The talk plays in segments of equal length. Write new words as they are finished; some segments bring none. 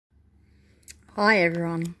Hi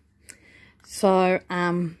everyone. So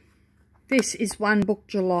this is One Book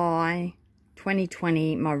July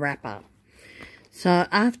 2020, my wrap up. So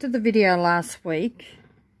after the video last week,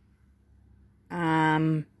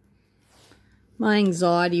 my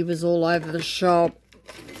anxiety was all over the shop,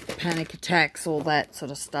 panic attacks, all that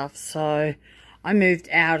sort of stuff. So I moved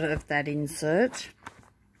out of that insert.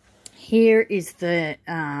 Here is the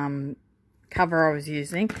cover I was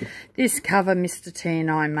using. This cover Mr. T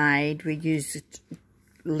and I made. We used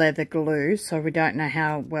leather glue, so we don't know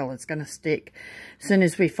how well it's going to stick. As soon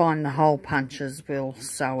as we find the hole punches, we'll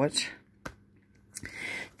sew it.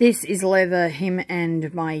 This is leather him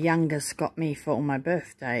and my youngest got me for my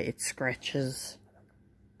birthday. It scratches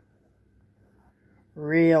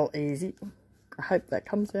real easy. I hope that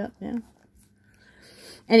comes out now.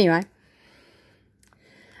 Anyway,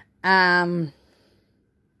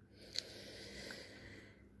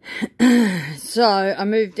 so I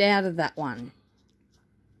moved out of that one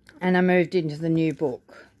and I moved into the new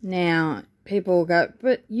book. Now people will go,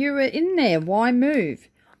 but you were in there, why move?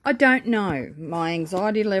 I don't know. My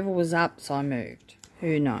anxiety level was up, so I moved.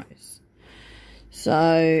 Who knows?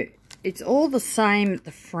 So it's all the same at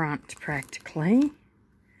the front practically.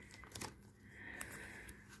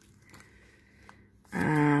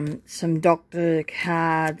 Some doctor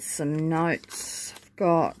cards, some notes. I've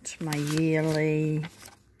got my yearly,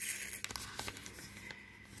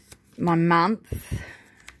 my month,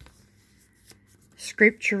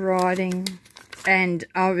 scripture writing, and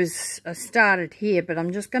I started here, but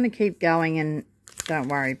I'm just going to keep going and don't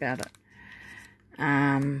worry about it.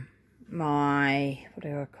 My, what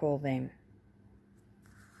do I call them?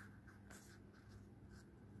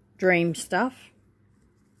 Dream stuff.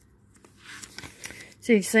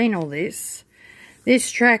 So you've seen all this.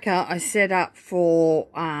 This tracker I set up for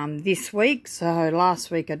this week. So last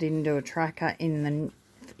week I didn't do a tracker in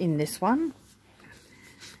this one.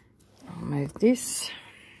 I'll move this.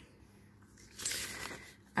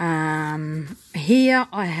 Here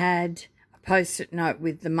I had a post-it note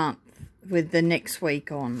with the month, with the next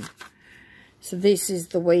week on. So this is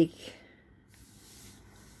the week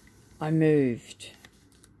I moved.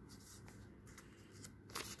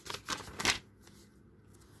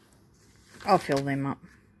 I'll fill them up.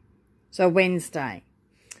 So Wednesday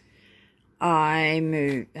I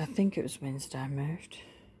moved. I think it was Wednesday I moved.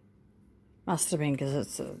 Must have been because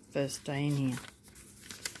it's the first day in here.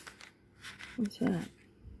 What's that?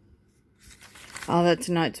 Oh, that's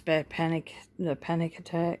notes about the panic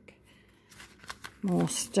attack. More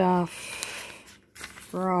stuff.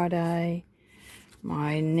 Friday.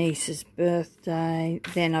 My niece's birthday.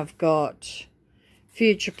 Then I've got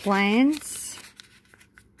future plans.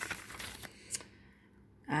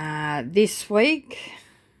 This week.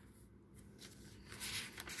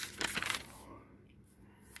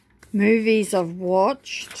 Movies I've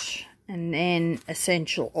watched, and then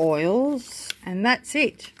essential oils, and that's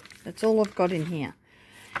it. That's all I've got in here.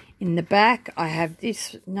 In the back I have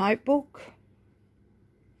this notebook,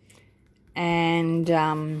 and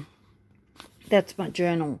that's my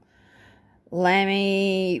journal.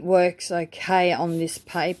 Lamy works okay on this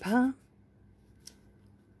paper.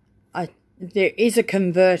 There is a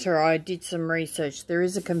converter. I did some research. There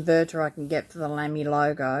is a converter I can get for the Lamy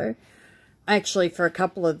logo. Actually, for a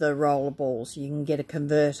couple of the roller balls, you can get a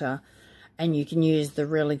converter, and you can use the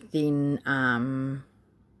really thin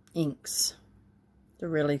inks. The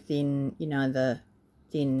really thin, you know, the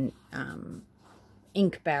thin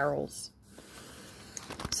ink barrels.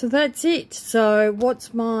 So that's it. So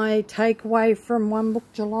what's my takeaway from One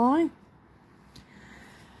Book July?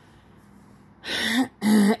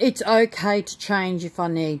 It's okay to change if I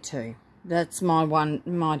need to. That's my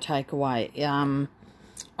takeaway.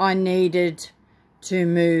 I needed to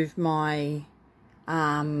move my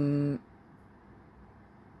my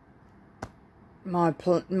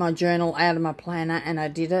journal out of my planner, and I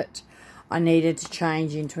did it. I needed to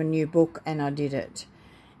change into a new book, and I did it.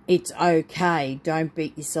 It's okay. Don't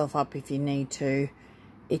beat yourself up if you need to.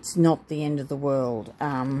 It's not the end of the world.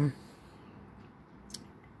 I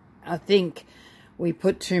think we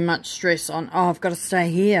put too much stress on, oh, I've got to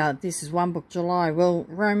stay here. This is One Book July. Well,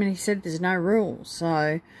 Roman, he said there's no rules.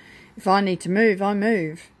 So if I need to move, I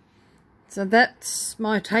move. So that's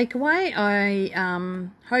my takeaway. I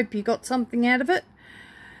hope you got something out of it.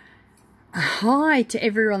 Hi to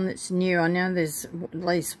everyone that's new. I know there's at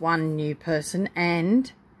least one new person.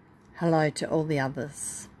 And hello to all the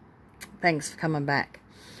others. Thanks for coming back.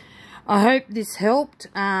 I hope this helped.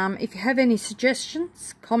 If you have any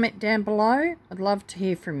suggestions, comment down below. I'd love to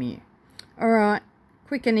hear from you. Alright,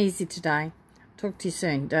 quick and easy today. Talk to you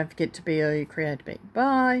soon. Don't forget to be all you create to be.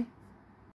 Bye.